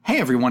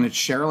everyone, it's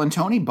Cheryl and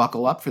Tony.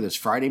 Buckle up for this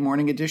Friday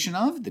morning edition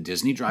of the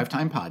Disney Drive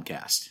Time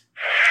Podcast.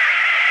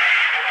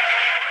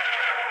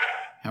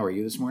 How are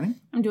you this morning?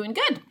 I'm doing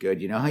good.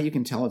 Good. You know how you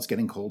can tell it's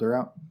getting colder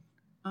out?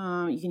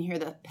 You can hear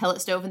the pellet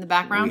stove in the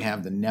background. We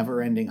have the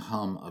never-ending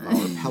hum of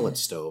our pellet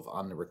stove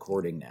on the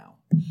recording now.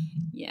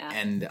 Yeah.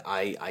 And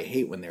I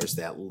hate when there's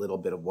that little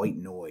bit of white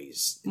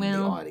noise in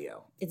the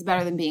audio. It's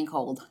better than being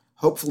cold.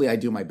 Hopefully I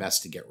do my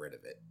best to get rid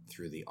of it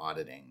through the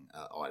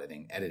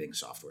editing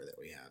software that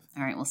we have.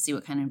 All right, we'll see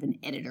what kind of an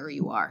editor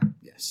you are.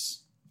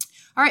 Yes.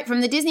 All right,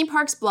 from the Disney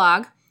Parks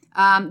blog,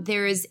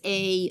 there is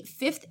a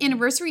 5th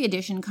anniversary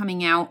edition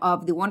coming out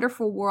of The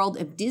Wonderful World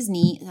of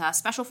Disney,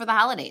 special for the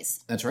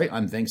holidays. That's right.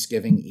 On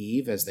Thanksgiving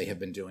Eve, as they have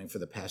been doing for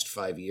the past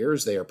 5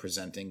 years, they are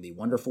presenting The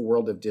Wonderful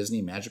World of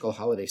Disney Magical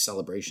Holiday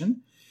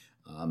Celebration.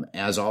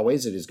 As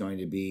always, it is going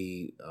to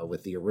be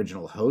with the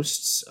original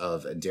hosts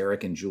of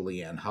Derek and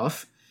Julianne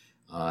Hough.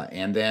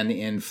 And then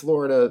in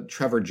Florida,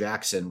 Trevor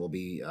Jackson will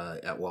be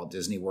at Walt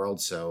Disney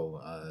World.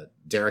 So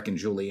Derek and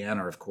Julianne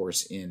are, of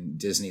course, in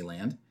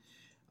Disneyland.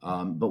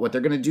 But what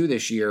they're going to do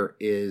this year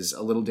is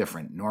a little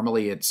different.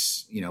 Normally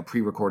it's,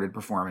 pre-recorded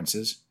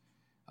performances.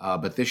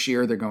 But this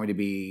year they're going to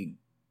be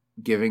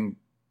giving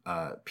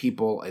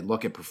people a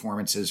look at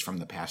performances from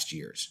the past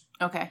years.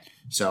 Okay.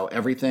 So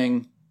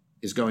everything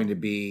is going to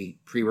be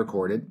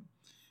pre-recorded.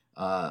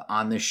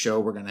 On this show,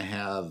 we're going to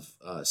have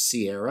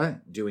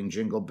Sierra doing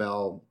Jingle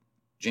Bells,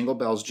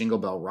 Jingle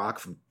Bell Rock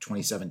from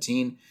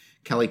 2017.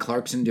 Kelly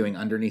Clarkson doing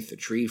Underneath the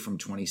Tree from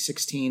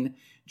 2016.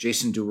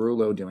 Jason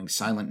Derulo doing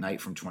Silent Night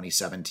from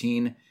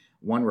 2017.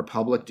 One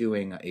Republic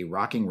doing a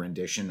rocking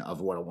rendition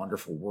of What a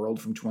Wonderful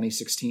World from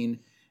 2016.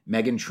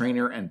 Meghan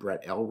Trainor and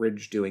Brett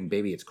Eldridge doing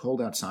Baby It's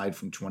Cold Outside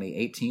from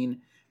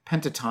 2018.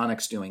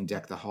 Pentatonix doing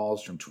Deck the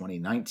Halls from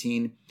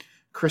 2019.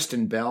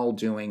 Kristen Bell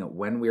doing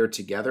When We're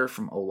Together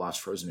from Olaf's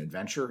Frozen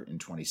Adventure in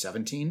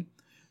 2017.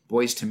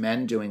 Boyz II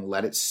Men doing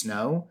Let It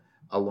Snow,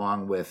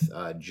 along with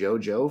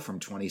JoJo from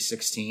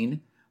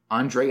 2016.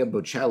 Andrea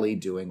Bocelli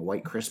doing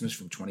White Christmas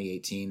from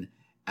 2018.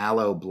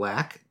 Aloe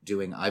Black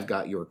doing I've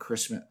Got Your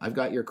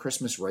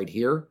Christmas Right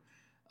Here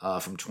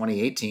from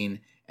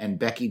 2018. And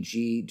Becky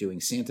G doing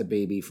Santa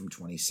Baby from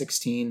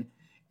 2016.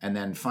 And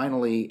then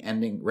finally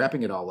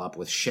wrapping it all up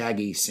with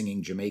Shaggy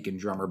singing Jamaican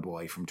Drummer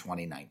Boy from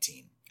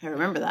 2019. I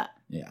remember that.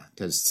 Yeah,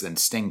 because then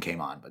Sting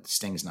came on, but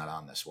Sting's not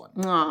on this one.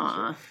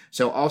 Aww.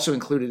 So also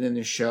included in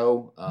this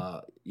show,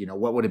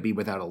 what would it be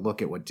without a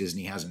look at what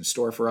Disney has in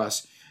store for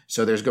us?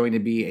 So there's going to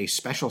be a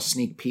special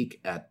sneak peek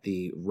at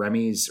the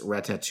Remy's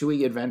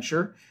Ratatouille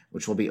adventure,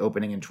 which will be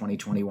opening in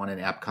 2021 in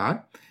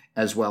Epcot,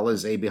 as well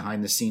as a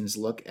behind-the-scenes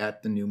look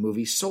at the new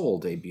movie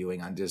Soul,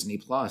 debuting on Disney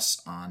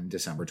Plus on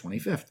December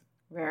 25th.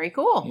 Very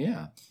cool.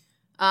 Yeah.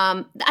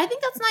 I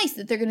think that's nice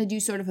that they're going to do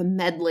sort of a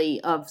medley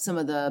of some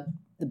of the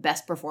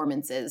best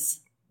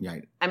performances.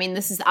 Right. I mean,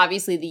 this is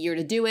obviously the year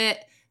to do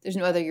it. There's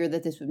no other year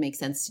that this would make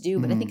sense to do,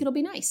 but I think it'll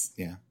be nice.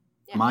 Yeah.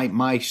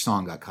 My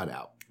song got cut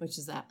out. Which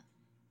is that?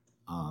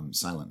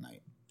 Silent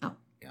Night. Oh.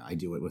 Yeah, I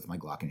do it with my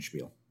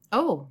glockenspiel.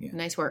 Oh, yeah.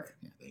 Nice work.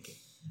 Yeah, thank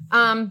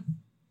you.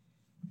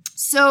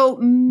 So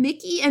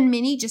Mickey and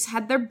Minnie just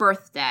had their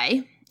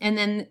birthday, and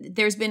then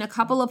there's been a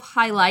couple of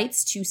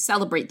highlights to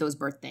celebrate those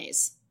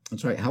birthdays.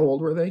 That's right. How old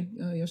were they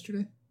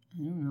yesterday?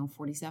 I don't know,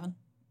 47?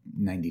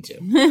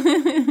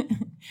 92.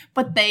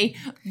 But they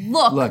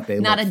look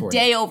not a 40.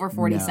 day over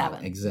 47.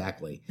 No,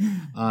 exactly.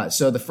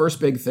 So the first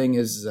big thing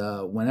is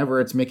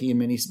whenever it's Mickey and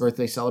Minnie's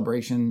birthday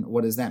celebration,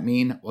 what does that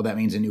mean? Well, that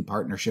means a new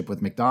partnership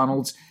with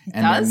McDonald's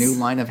and their new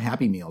line of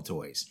Happy Meal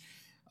toys.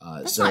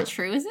 That's not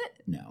true, is it?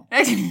 No.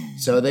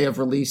 So they have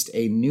released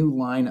a new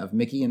line of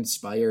Mickey and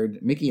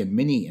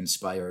Minnie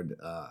inspired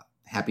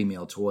Happy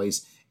Meal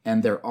toys,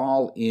 and they're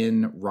all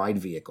in ride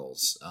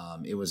vehicles.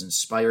 It was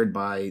inspired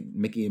by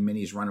Mickey and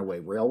Minnie's Runaway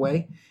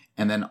Railway,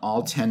 and then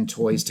all 10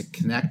 toys to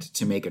connect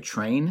to make a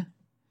train.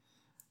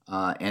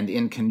 And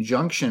in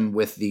conjunction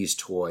with these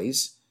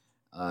toys,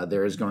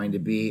 there is going to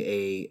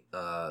be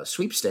a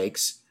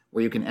sweepstakes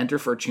where you can enter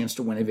for a chance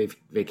to win a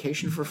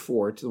vacation for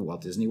 4 to the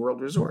Walt Disney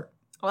World Resort.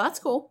 Well, that's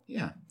cool.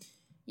 Yeah.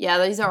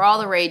 Yeah, these are all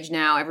the rage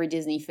now. Every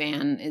Disney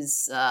fan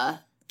is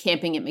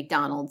camping at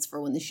McDonald's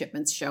for when the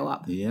shipments show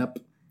up. Yep.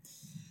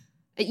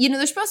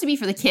 They're supposed to be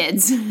for the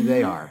kids.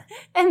 They are.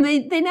 And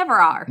they never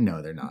are.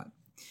 No, they're not.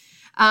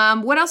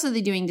 What else are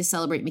they doing to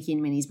celebrate Mickey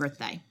and Minnie's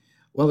birthday?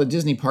 Well, the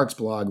Disney Parks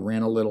blog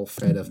ran a little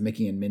thread of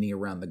Mickey and Minnie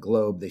around the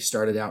globe. They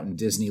started out in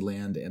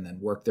Disneyland and then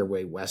worked their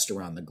way west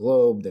around the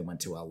globe. They went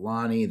to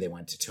Aulani. They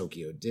went to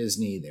Tokyo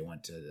Disney. They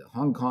went to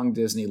Hong Kong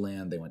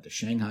Disneyland. They went to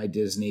Shanghai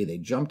Disney. They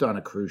jumped on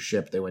a cruise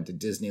ship. They went to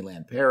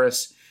Disneyland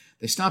Paris.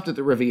 They stopped at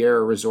the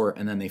Riviera Resort,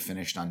 and then they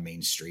finished on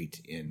Main Street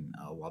in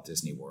Walt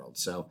Disney World.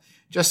 So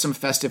just some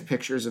festive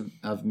pictures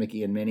of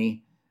Mickey and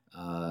Minnie,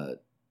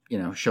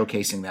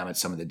 showcasing them at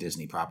some of the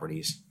Disney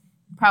properties.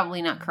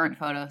 Probably not current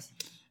photos.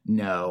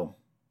 No.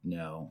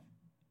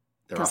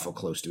 They're awful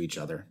close to each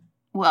other.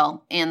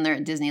 Well, and they're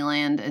at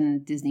Disneyland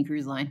and Disney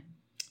Cruise Line.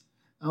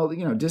 Oh,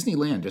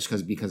 Disneyland, just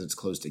because it's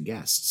closed to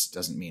guests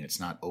doesn't mean it's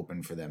not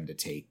open for them to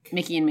take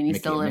Mickey and Minnie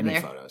still live there.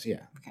 Photos.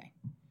 Yeah. Okay.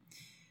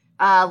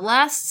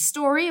 Last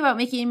story about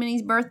Mickey and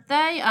Minnie's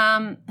birthday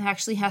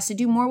actually has to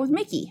do more with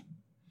Mickey.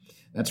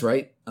 That's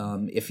right.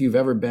 If you've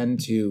ever been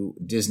to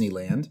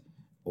Disneyland,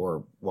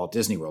 or Walt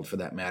Disney World for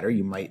that matter,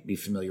 you might be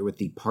familiar with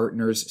the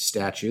Partners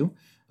statue,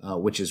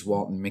 which is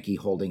Walt and Mickey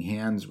holding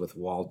hands with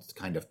Walt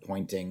kind of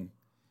pointing,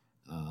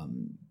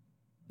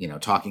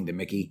 talking to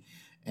Mickey.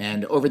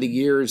 And over the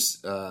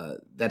years,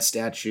 that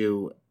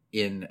statue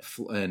in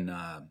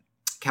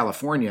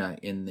California,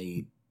 in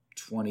the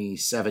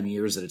 27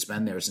 years that it's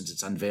been there since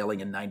its unveiling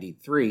in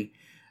 93,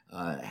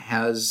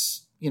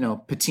 has,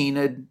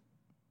 patinaed,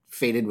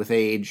 faded with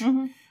age.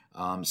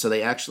 Mm-hmm. So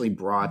they actually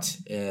brought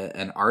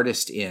an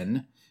artist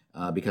in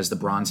because the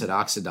bronze had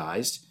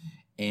oxidized,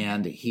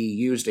 and he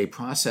used a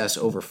process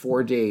over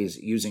 4 days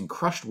using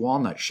crushed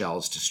walnut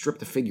shells to strip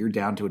the figure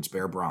down to its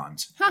bare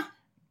bronze. Huh.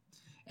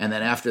 And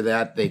then after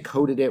that, they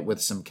coated it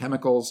with some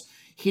chemicals,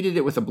 heated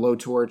it with a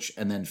blowtorch,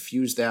 and then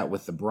fused that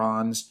with the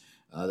bronze.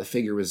 The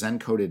figure was then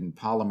coated in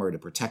polymer to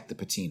protect the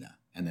patina,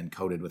 and then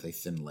coated with a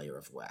thin layer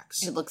of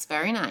wax. It looks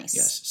very nice.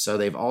 Yes. So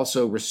they've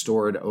also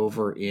restored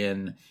over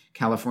in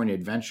California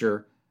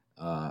Adventure.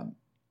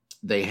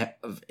 They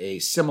have a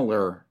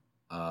similar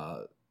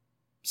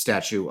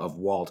statue of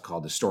Walt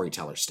called the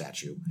Storyteller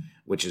statue,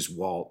 which is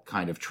Walt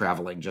kind of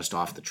traveling just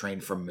off the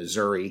train from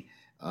Missouri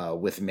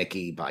with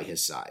Mickey by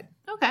his side.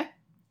 Okay.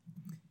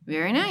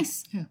 Very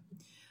nice. Yeah.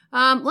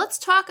 Let's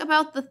talk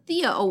about the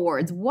Thea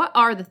Awards. What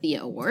are the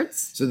Thea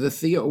Awards? So the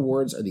Thea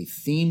Awards are the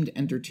Themed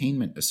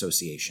Entertainment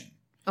Association.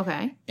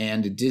 Okay.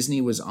 And Disney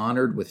was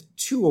honored with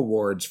 2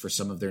 awards for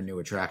some of their new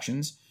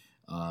attractions.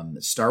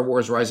 Star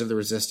Wars Rise of the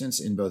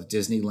Resistance in both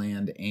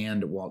Disneyland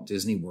and Walt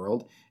Disney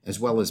World, as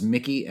well as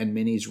Mickey and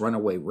Minnie's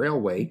Runaway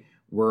Railway,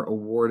 were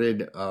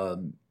awarded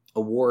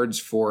awards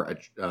for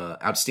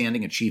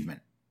outstanding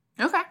achievement.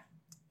 Okay.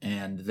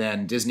 And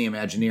then Disney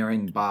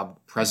Imagineering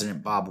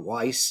President Bob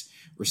Weiss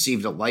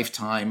received a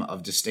Lifetime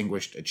of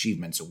Distinguished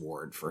Achievements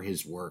Award for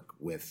his work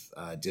with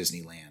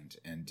Disneyland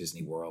and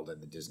Disney World and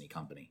the Disney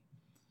Company.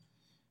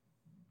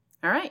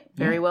 All right.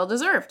 Very well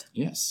deserved.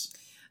 Yes.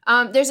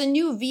 There's a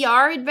new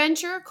VR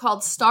adventure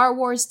called Star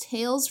Wars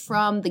Tales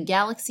from the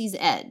Galaxy's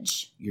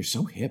Edge. You're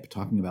so hip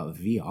talking about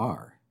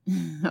VR.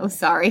 Oh,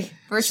 sorry.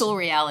 Virtual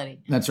reality.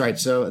 That's right.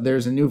 So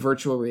there's a new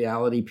virtual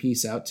reality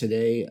piece out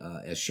today.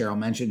 As Cheryl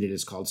mentioned, it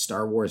is called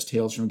Star Wars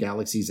Tales from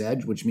Galaxy's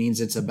Edge, which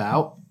means it's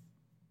about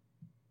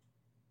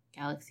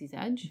Galaxy's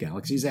Edge?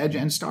 Galaxy's Edge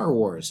and Star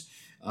Wars.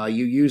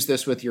 You use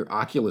this with your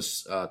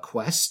Oculus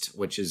Quest,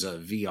 which is a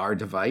VR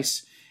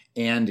device.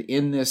 And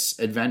in this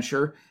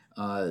adventure,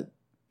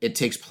 it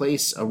takes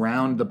place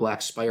around the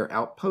Black Spire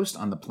Outpost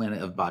on the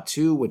planet of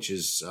Batuu, which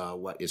is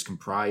what is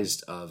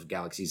comprised of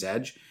Galaxy's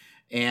Edge.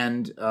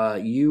 And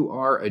you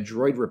are a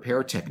droid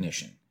repair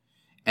technician.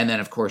 And then,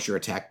 of course, you're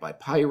attacked by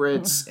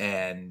pirates,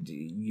 and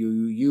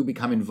you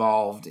become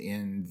involved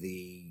in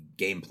the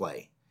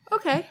gameplay.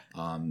 Okay.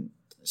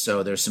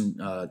 So there's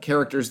some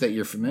characters that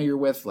you're familiar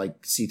with,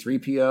 like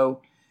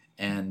C-3PO,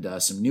 and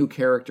some new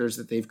characters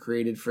that they've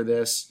created for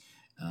this.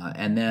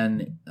 And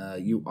then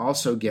you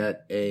also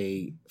get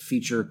a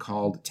feature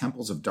called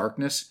Temples of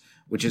Darkness,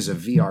 which is a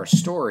VR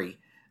story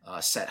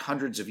set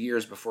hundreds of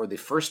years before the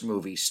first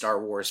movie, Star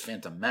Wars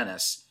Phantom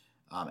Menace.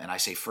 And I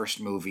say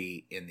first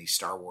movie in the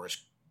Star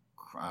Wars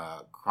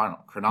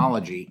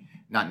chronology,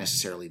 not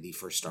necessarily the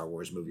first Star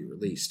Wars movie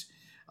released.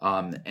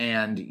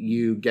 And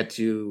you get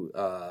to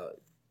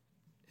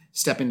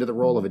step into the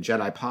role of a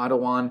Jedi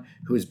Padawan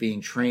who is being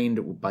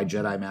trained by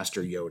Jedi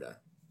Master Yoda.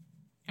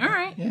 All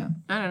right. Yeah.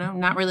 I don't know.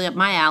 Not really up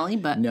my alley,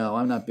 but No,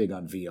 I'm not big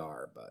on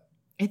VR, but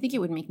I think it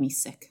would make me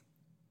sick.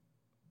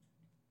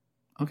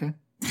 okay.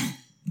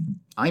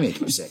 I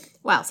make you sick.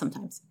 Well,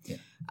 sometimes. Yeah.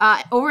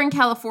 Over in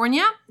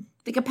California,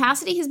 the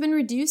capacity has been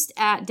reduced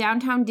at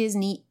Downtown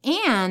Disney,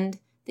 and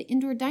the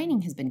indoor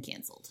dining has been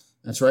canceled.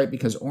 That's right,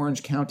 because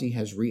Orange County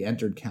has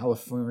re-entered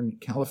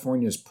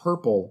California's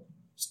purple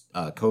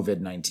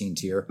COVID-19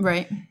 tier.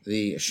 Right.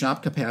 The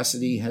shop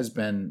capacity has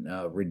been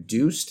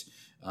reduced.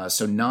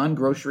 So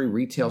non-grocery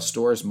retail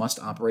stores must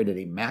operate at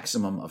a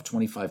maximum of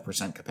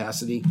 25%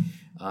 capacity.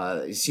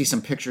 You see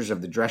some pictures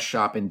of the dress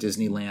shop in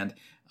Disneyland.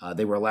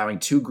 They were allowing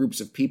 2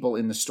 groups of people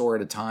in the store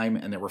at a time,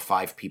 and there were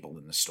 5 people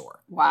in the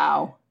store.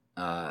 Wow.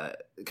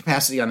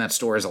 Capacity on that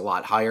store is a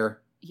lot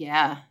higher.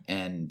 Yeah.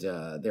 And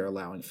they're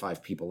allowing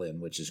 5 people in,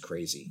 which is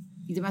crazy.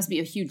 There must be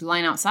a huge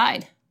line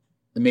outside.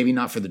 Maybe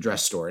not for the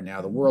dress store.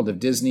 Now, the World of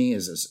Disney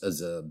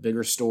is a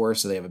bigger store,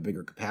 so they have a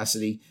bigger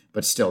capacity,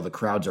 but still the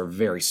crowds are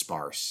very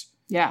sparse.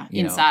 Yeah,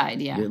 You know,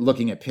 inside, yeah. You're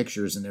looking at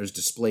pictures, and there's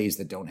displays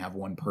that don't have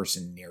one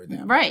person near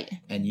them. Right.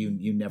 And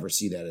you never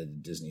see that at a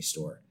Disney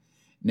store.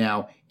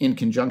 Now, in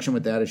conjunction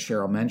with that, as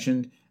Cheryl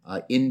mentioned,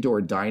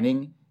 indoor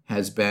dining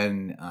has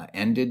been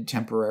ended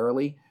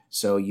temporarily,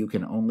 so you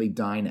can only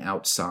dine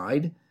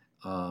outside.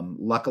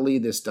 Luckily,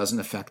 this doesn't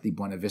affect the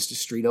Buena Vista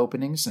Street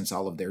opening, since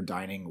all of their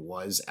dining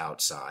was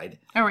outside.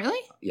 Oh, really?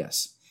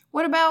 Yes.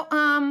 What about,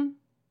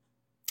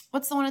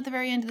 what's the one at the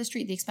very end of the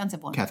street, the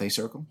expensive one? Cathay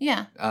Circle?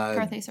 Yeah,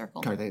 Carthay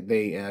Circle.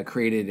 They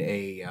created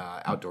a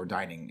outdoor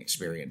dining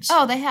experience.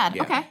 Oh, they had?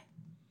 Yeah. Okay.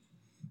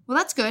 Well,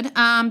 that's good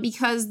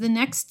because the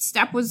next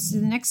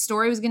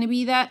story was going to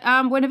be that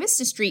Buena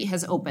Vista Street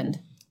has opened.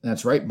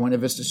 That's right. Buena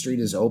Vista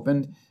Street is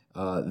opened.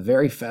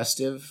 Very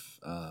festive.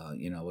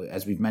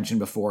 As we've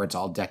mentioned before, it's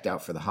all decked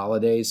out for the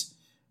holidays.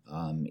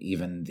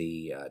 Even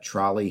the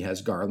trolley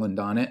has garland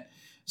on it.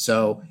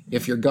 So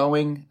if you're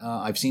going,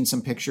 I've seen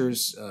some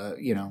pictures,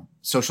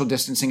 social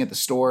distancing at the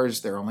stores.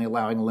 They're only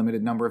allowing a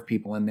limited number of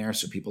people in there,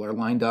 so people are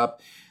lined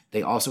up.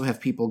 They also have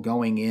people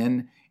going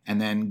in and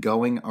then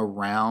going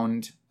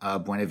around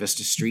Buena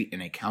Vista Street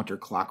in a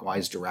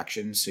counterclockwise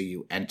direction. So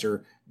you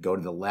enter, go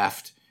to the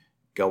left,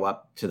 go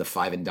up to the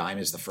Five and Dime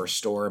is the first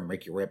store, and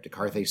make your way up to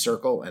Carthay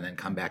Circle, and then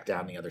come back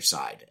down the other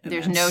side. And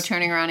there's no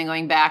turning around and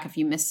going back. If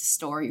you missed a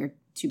store, you're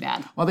too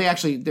bad. Well,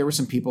 there were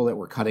some people that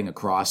were cutting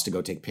across to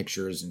go take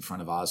pictures in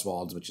front of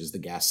Oswald's, which is the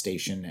gas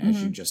station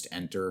as you just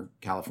enter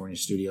California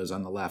Studios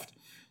on the left.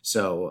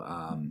 So,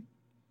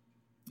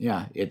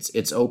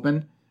 it's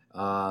open.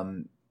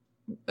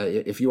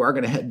 If you are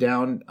going to head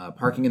down,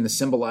 parking in the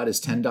Symbol lot is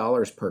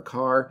 $10 per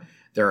car.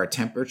 There are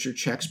temperature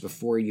checks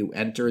before you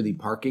enter the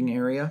parking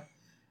area.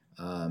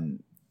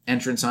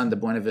 Entrance on the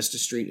Buena Vista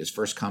Street is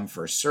first come,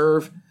 first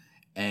serve.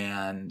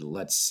 And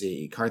let's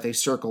see, Carthay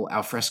Circle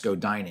alfresco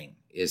dining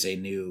is a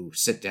new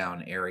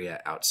sit-down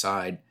area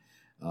outside.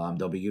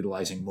 They'll be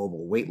utilizing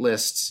mobile wait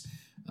lists.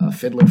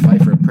 Fiddler,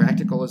 Fifer, and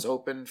Practical is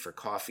open for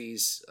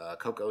coffees,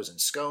 cocos, and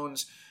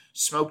scones.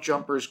 Smoke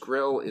Jumpers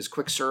Grill is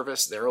quick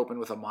service. They're open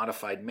with a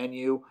modified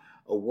menu.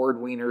 Award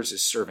Wieners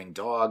is serving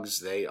dogs.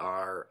 They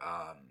are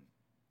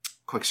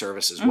quick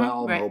service as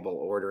well. Right. Mobile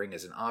ordering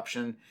is an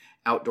option.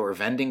 Outdoor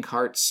vending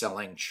carts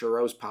selling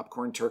churros,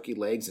 popcorn, turkey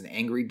legs, and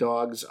angry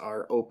dogs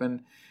are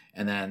open.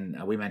 And then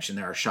we mentioned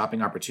there are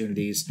shopping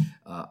opportunities.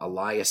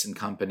 Elias and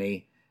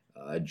Company,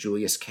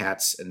 Julius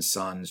Katz and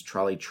Sons,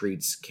 Trolley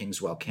Treats,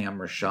 Kingswell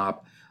Camera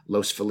Shop,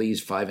 Los Feliz,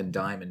 Five and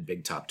Dime, and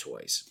Big Top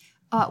Toys.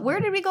 Where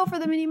did we go for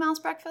the Minnie Mouse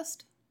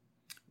breakfast?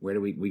 Where do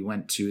we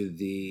went to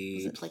the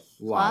Was it like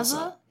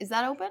Plaza? Is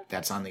that open?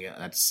 That's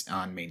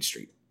on Main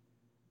Street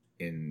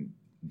in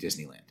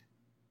Disneyland.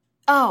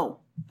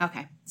 Oh,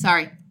 okay.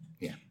 Sorry.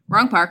 Yeah.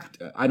 Wrong park.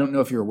 I don't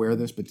know if you're aware of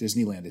this, but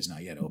Disneyland is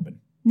not yet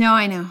open. No,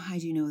 I know. I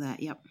do know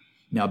that. Yep.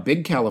 Now,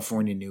 big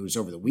California news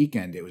over the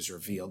weekend, it was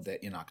revealed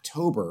that in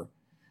October,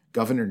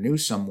 Governor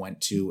Newsom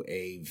went to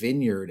a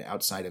vineyard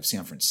outside of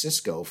San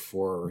Francisco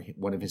for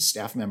one of his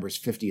staff members'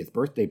 50th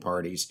birthday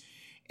parties.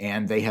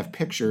 And they have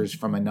pictures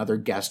from another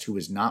guest who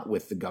was not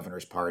with the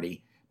governor's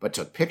party, but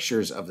took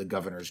pictures of the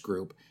governor's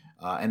group.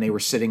 And they were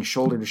sitting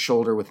shoulder to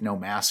shoulder with no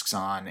masks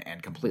on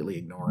and completely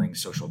ignoring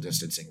social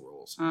distancing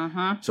rules.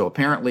 Uh-huh. So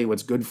apparently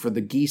what's good for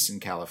the geese in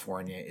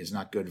California is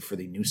not good for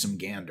the Newsom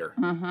gander.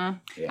 Uh-huh.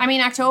 Yeah. I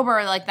mean,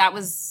 October, that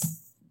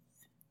was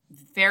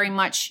very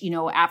much,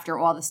 after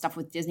all the stuff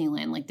with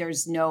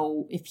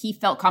Disneyland. If he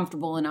felt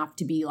comfortable enough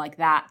to be like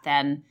that,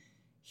 then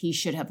he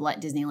should have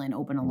let Disneyland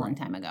open a long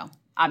time ago.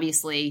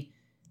 Obviously,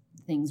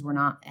 things were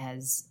not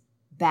as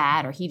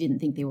bad, or he didn't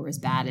think they were as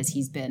bad as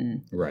he's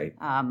been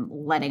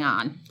letting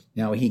on.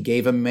 Now, he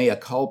gave him mea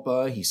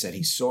culpa. He said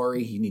he's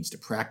sorry. He needs to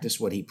practice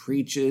what he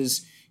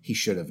preaches. He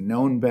should have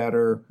known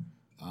better.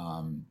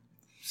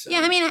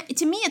 Yeah, I mean,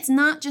 to me, it's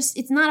not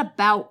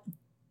about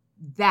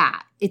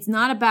that. It's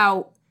not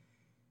about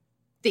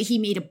that he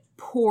made a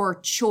poor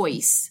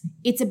choice.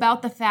 It's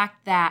about the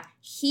fact that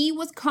he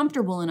was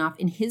comfortable enough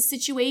in his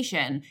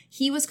situation.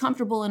 He was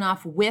comfortable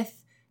enough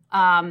with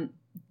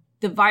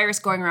the virus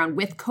going around,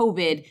 with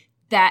COVID,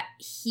 that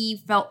he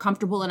felt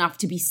comfortable enough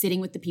to be sitting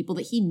with the people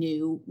that he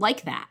knew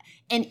like that.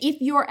 And if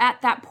you're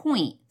at that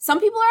point, some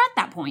people are at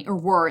that point, or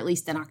were at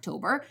least in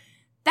October,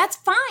 that's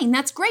fine.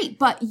 That's great.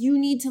 But you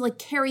need to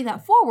carry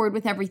that forward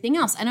with everything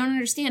else. I don't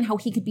understand how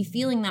he could be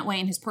feeling that way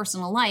in his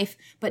personal life,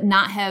 but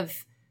not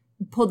have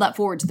pulled that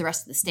forward to the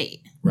rest of the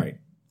state. Right.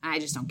 I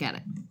just don't get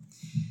it.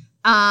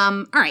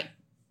 All right.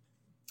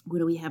 What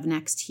do we have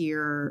next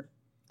here?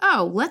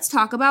 Oh, let's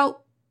talk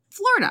about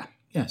Florida.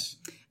 Yes.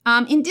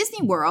 In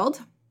Disney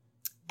World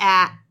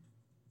at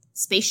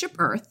Spaceship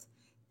Earth,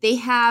 they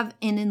have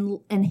an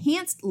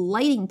enhanced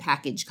lighting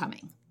package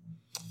coming.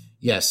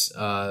 Yes.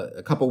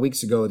 A couple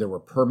weeks ago, there were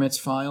permits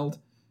filed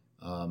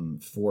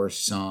for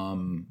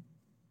some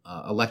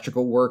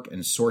electrical work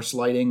and source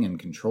lighting and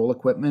control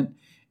equipment.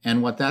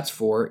 And what that's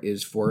for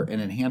is for an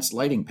enhanced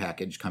lighting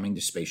package coming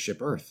to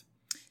Spaceship Earth.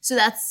 So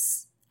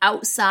that's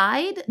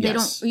outside?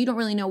 Yes. You don't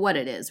really know what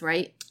it is,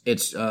 right?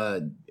 It's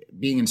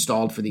being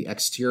installed for the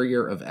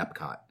exterior of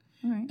Epcot.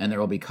 All right. And there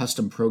will be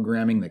custom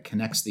programming that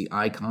connects the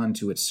icon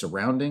to its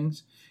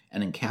surroundings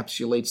and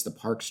encapsulates the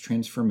park's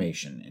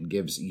transformation and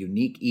gives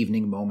unique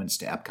evening moments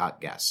to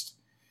Epcot guests.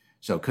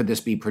 So could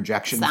this be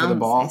projection for the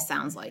ball? It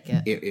sounds like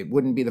it. It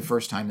wouldn't be the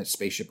first time that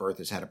Spaceship Earth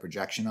has had a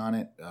projection on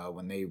it.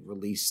 When they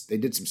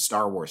did some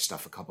Star Wars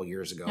stuff a couple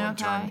years ago and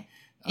turned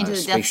into the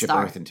Spaceship Death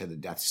Star. Earth into the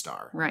Death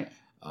Star. Right.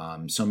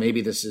 So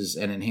maybe this is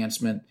an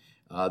enhancement.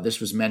 This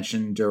was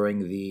mentioned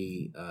during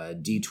the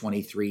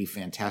D23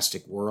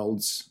 Fantastic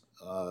Worlds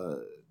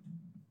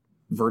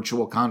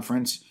virtual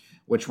conference,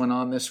 which went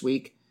on this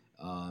week.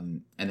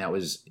 And that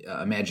was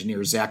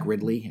Imagineer Zach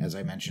Ridley, as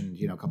I mentioned,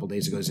 a couple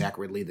days ago. Zach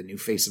Ridley, the new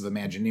face of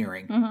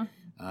Imagineering,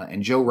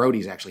 and Joe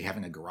Rohde's actually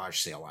having a garage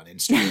sale on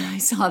Instagram. I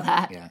saw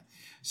that. Yeah.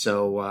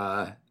 So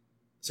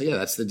yeah,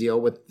 that's the deal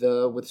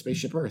with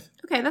Spaceship Earth.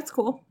 Okay, that's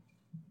cool.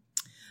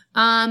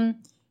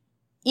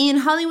 In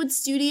Hollywood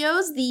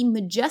Studios, the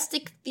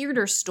Majestic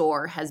Theater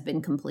store has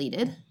been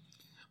completed.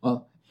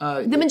 Well,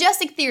 the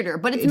Majestic Theater,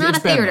 but it's not a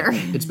theater.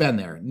 It's been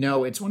there.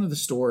 No, it's one of the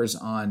stores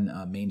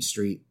on Main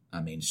Street.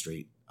 Not Main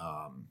Street.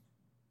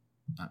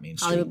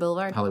 Hollywood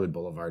Boulevard. Hollywood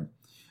Boulevard.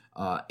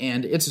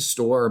 And it's a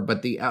store,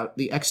 but the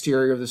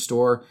exterior of the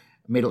store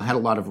had a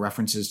lot of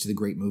references to the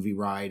Great Movie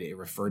Ride. It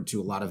referred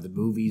to a lot of the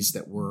movies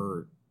that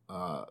were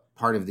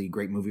part of the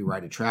Great Movie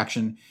Ride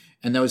attraction,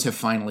 and those have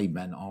finally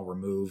been all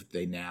removed.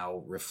 They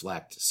now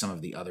reflect some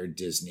of the other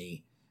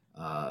Disney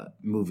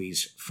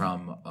movies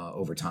from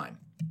over time.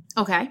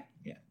 Okay.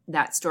 Yeah.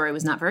 That story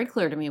was not very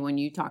clear to me when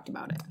you talked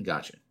about it.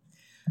 Gotcha.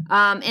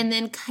 And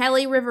then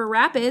Kelly River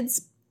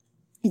Rapids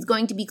is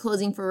going to be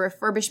closing for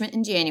refurbishment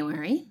in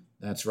January.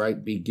 That's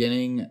right.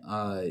 Beginning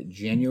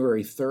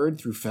January 3rd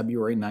through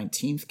February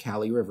 19th,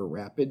 Cali River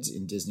Rapids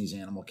in Disney's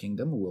Animal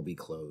Kingdom will be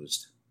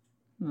closed.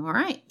 All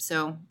right.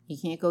 So you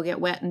can't go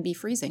get wet and be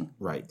freezing.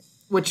 Right.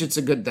 Which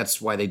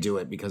that's why they do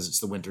it, because it's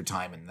the winter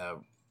time and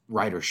the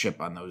ridership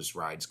on those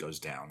rides goes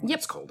down when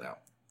it's cold out.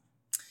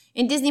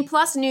 In Disney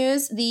Plus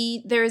news,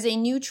 there is a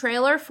new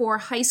trailer for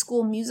High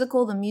School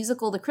Musical,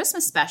 the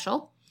Christmas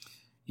special.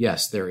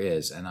 Yes, there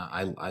is. And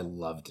I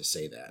love to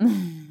say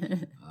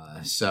that.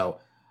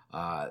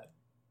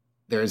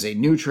 There is a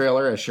new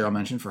trailer, as Cheryl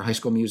mentioned, for High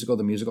School Musical,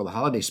 the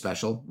holiday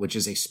special, which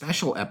is a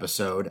special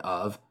episode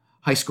of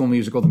High School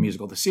Musical,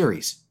 the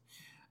series.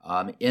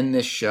 In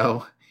this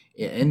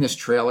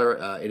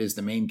trailer, it is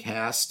the main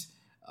cast,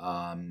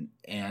 and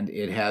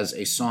it has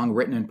a song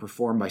written and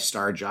performed by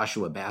star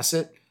Joshua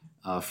Bassett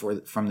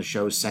from the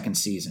show's second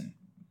season.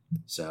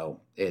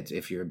 So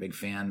if you're a big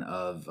fan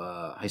of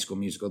High School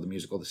Musical,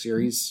 the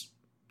series,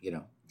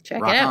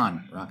 check rock it out.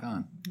 Rock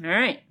on. All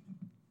right.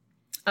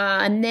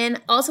 And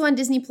then also on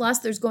Disney Plus,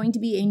 there's going to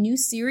be a new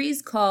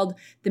series called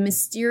The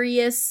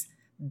Mysterious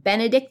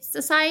Benedict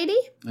Society.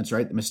 That's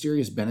right. The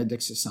Mysterious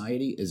Benedict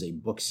Society is a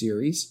book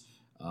series.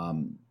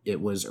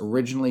 It was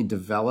originally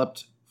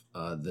developed,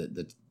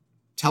 the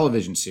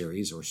television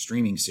series or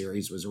streaming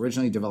series was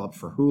originally developed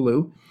for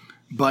Hulu,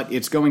 but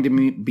it's going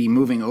to be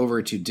moving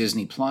over to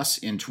Disney Plus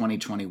in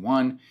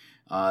 2021.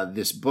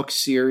 This book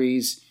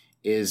series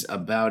is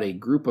about a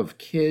group of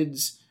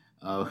kids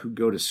who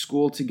go to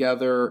school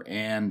together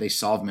and they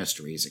solve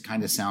mysteries. It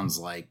kind of sounds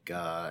like,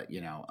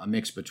 a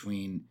mix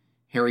between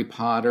Harry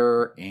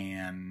Potter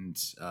and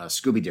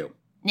Scooby-Doo.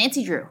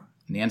 Nancy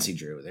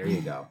Drew. There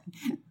you go.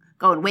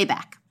 Going way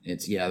back.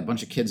 It's, a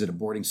bunch of kids at a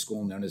boarding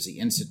school known as the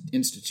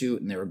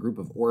Institute, and they're a group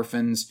of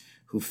orphans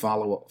who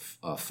foil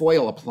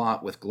a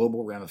plot with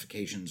global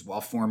ramifications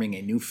while forming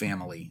a new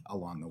family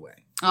along the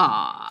way.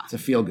 Ah, it's a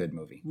feel-good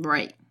movie.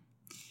 Right.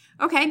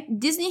 Okay,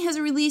 Disney has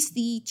released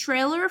the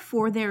trailer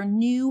for their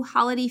new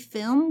holiday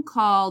film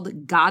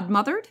called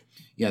Godmothered.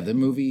 Yeah, the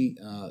movie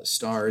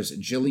stars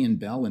Jillian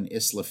Bell and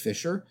Isla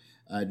Fisher,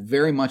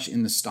 very much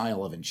in the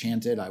style of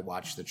Enchanted. I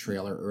watched the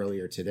trailer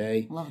earlier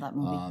today. Love that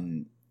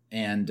movie.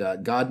 And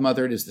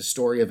Godmothered is the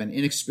story of an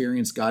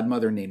inexperienced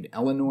godmother named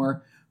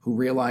Eleanor who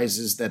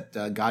realizes that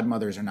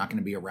godmothers are not going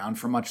to be around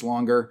for much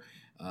longer.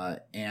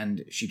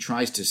 And she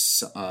tries to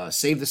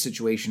save the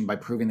situation by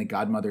proving that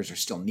godmothers are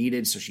still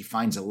needed. So she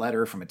finds a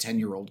letter from a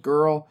 10-year-old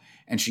girl,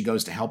 and she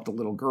goes to help the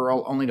little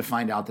girl, only to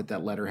find out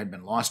that letter had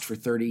been lost for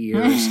 30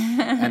 years.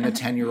 And the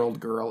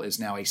 10-year-old girl is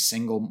now a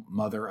single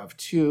mother of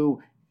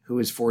two who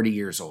is 40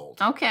 years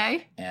old.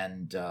 Okay.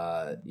 And,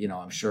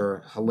 I'm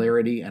sure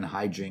hilarity and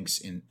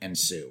hijinks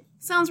ensue.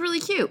 Sounds really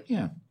cute.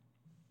 Yeah.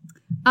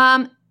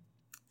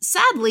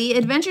 Sadly,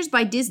 Adventures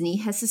by Disney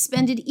has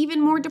suspended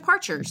even more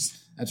departures.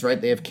 That's right.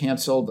 They have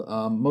canceled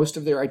most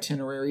of their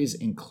itineraries,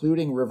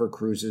 including river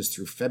cruises,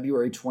 through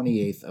February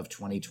 28th of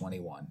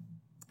 2021.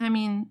 I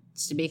mean,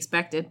 it's to be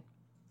expected.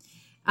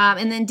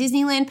 And then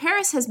Disneyland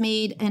Paris has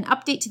made an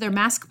update to their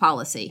mask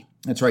policy.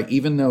 That's right.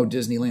 Even though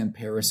Disneyland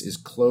Paris is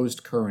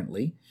closed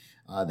currently,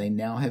 they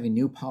now have a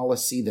new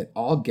policy that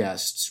all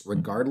guests,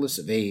 regardless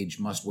of age,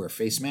 must wear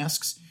face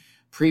masks.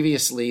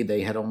 Previously,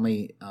 they had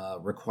only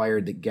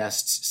required that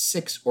guests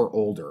 6 or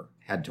older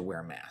had to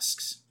wear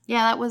masks.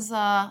 Yeah, that was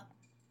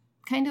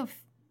kind of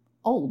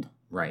old.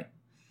 Right.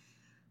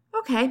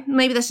 Okay,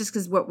 maybe that's just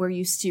because what we're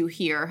used to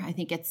here. I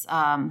think it's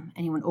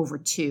anyone over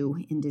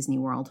 2 in Disney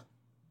World.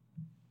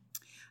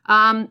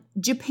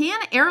 Japan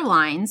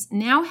Airlines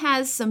now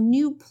has some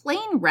new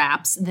plane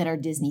wraps that are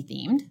Disney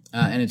themed.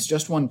 And it's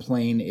just one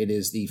plane. It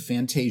is the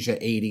Fantasia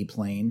 80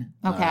 plane.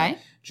 Okay.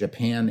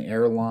 Japan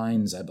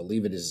Airlines, I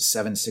believe it is a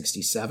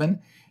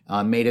 767,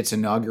 made its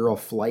inaugural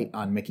flight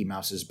on Mickey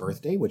Mouse's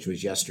birthday, which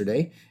was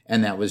yesterday.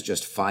 And that was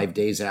just 5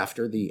 days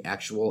after the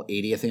actual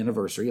 80th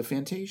anniversary of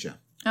Fantasia.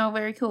 Oh,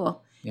 very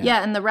cool.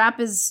 Yeah, and the wrap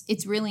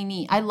it's really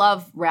neat. I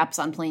love wraps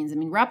on planes. I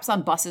mean, wraps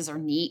on buses are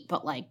neat,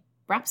 but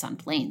wraps on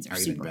planes are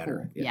Even super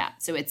better, cool. yeah.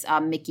 So it's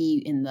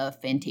Mickey in the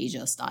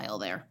Fantasia style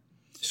there.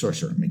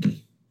 Sorcerer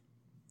Mickey.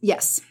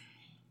 Yes.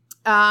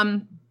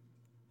 Time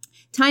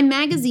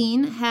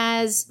Magazine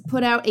has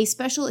put out a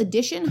special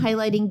edition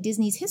highlighting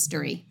Disney's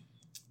history.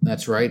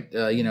 That's right.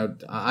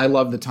 I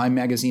love the Time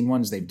Magazine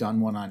ones. They've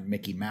done one on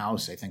Mickey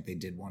Mouse. I think they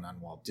did one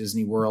on Walt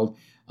Disney World.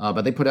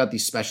 But they put out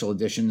these special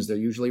editions. They're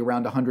usually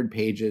around 100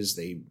 pages.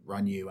 They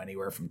run you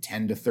anywhere from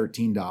 $10 to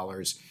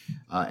 $13.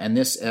 And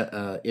this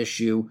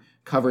issue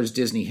covers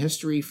Disney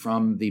history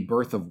from the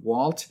birth of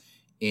Walt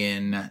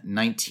in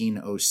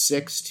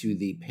 1906 to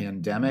the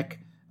pandemic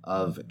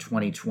of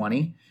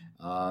 2020.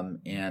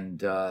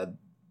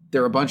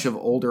 There are a bunch of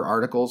older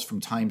articles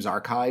from Time's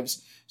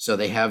archives. So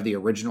they have the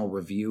original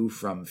review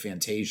from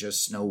Fantasia,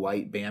 Snow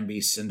White, Bambi,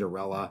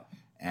 Cinderella,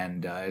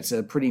 and it's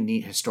a pretty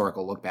neat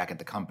historical look back at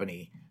the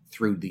company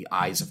through the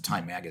eyes of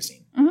Time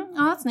Magazine. Mm-hmm.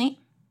 Oh, that's neat.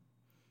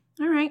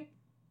 All right.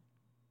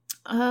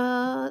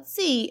 Let's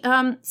see.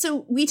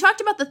 So we talked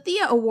about the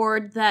Thea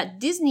Award that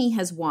Disney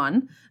has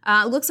won.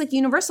 It looks like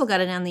Universal got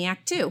it on the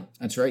act too.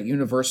 That's right.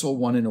 Universal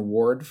won an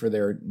award for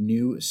their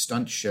new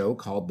stunt show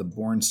called The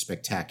Bourne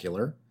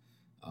Spectacular.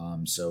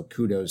 So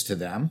kudos to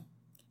them.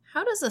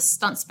 How does a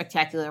stunt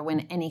spectacular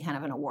win any kind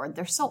of an award?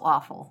 They're so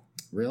awful.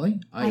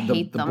 Really? I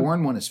hate them. The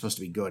Bourne one is supposed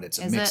to be good. It's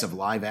a Is mix it? of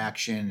live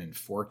action and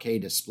 4K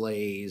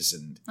displays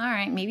and All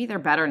right, maybe they're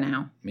better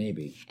now.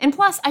 maybe. And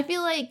plus, I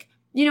feel like,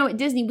 at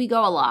Disney, we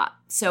go a lot.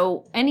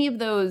 So any of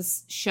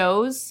those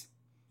shows,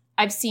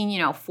 I've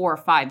seen, 4,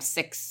 5,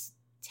 6,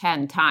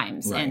 10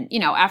 times. Right.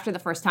 And, after the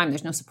first time,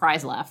 there's no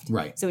surprise left.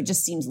 Right. So it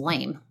just seems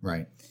lame.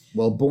 Right.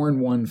 Well,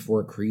 Bourne won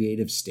for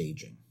creative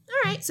staging.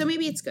 All right, so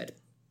maybe it's good.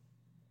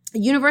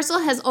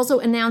 Universal has also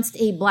announced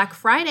a Black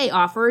Friday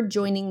offer,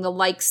 joining the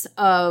likes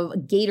of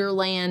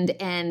Gatorland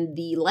and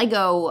the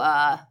Lego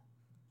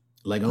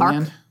Legoland?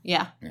 park.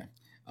 Yeah.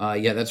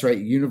 Yeah, that's right.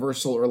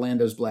 Universal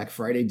Orlando's Black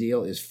Friday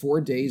deal is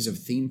 4 days of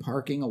theme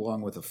parking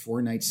along with a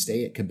 4-night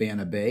stay at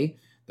Cabana Bay.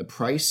 The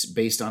price,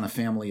 based on a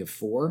family of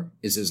 4,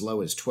 is as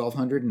low as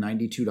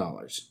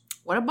 $1,292.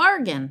 What a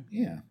bargain.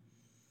 Yeah.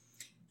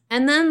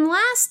 And then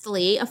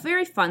lastly, a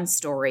very fun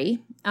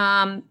story,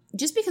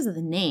 just because of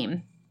the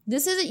name.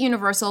 This is at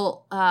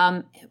Universal.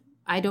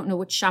 I don't know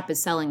which shop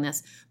is selling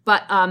this,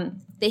 but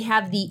they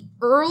have the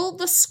Earl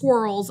the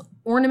Squirrel's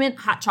Ornament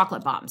Hot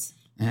Chocolate Bombs.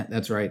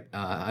 That's right.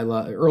 I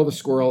love Earl the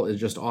Squirrel is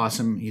just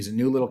awesome. He's a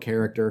new little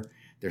character.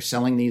 They're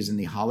selling these in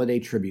the Holiday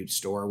Tribute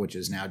store, which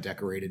is now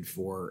decorated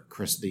for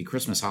the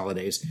Christmas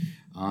holidays.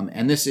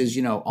 And this is,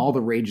 all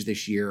the rage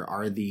this year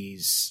are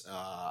these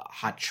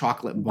hot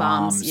chocolate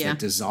bombs yeah. that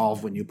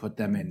dissolve when you put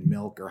them in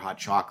milk or hot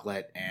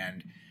chocolate.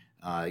 And,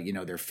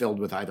 they're filled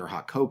with either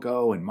hot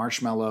cocoa and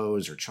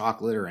marshmallows or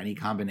chocolate or any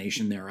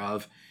combination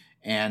thereof.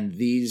 And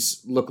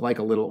these look like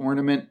a little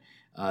ornament.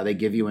 They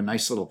give you a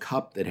nice little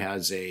cup that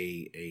has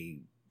a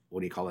what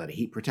do you call that? A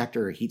heat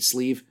protector, a heat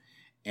sleeve.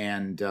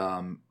 And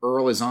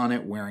Earl is on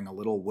it wearing a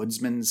little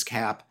woodsman's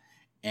cap.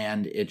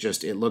 And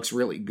it looks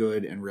really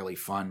good and really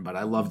fun. But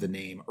I love the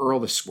name, Earl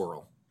the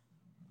Squirrel.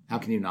 How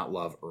can you not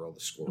love Earl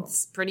the Squirrel?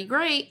 It's pretty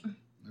great.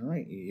 All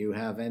right. You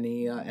have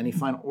any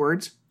final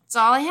words? That's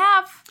all I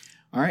have.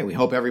 All right. We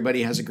hope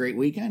everybody has a great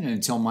weekend. And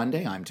until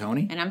Monday, I'm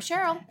Tony. And I'm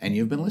Cheryl. And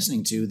you've been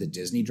listening to the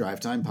Disney Drive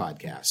Time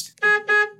Podcast.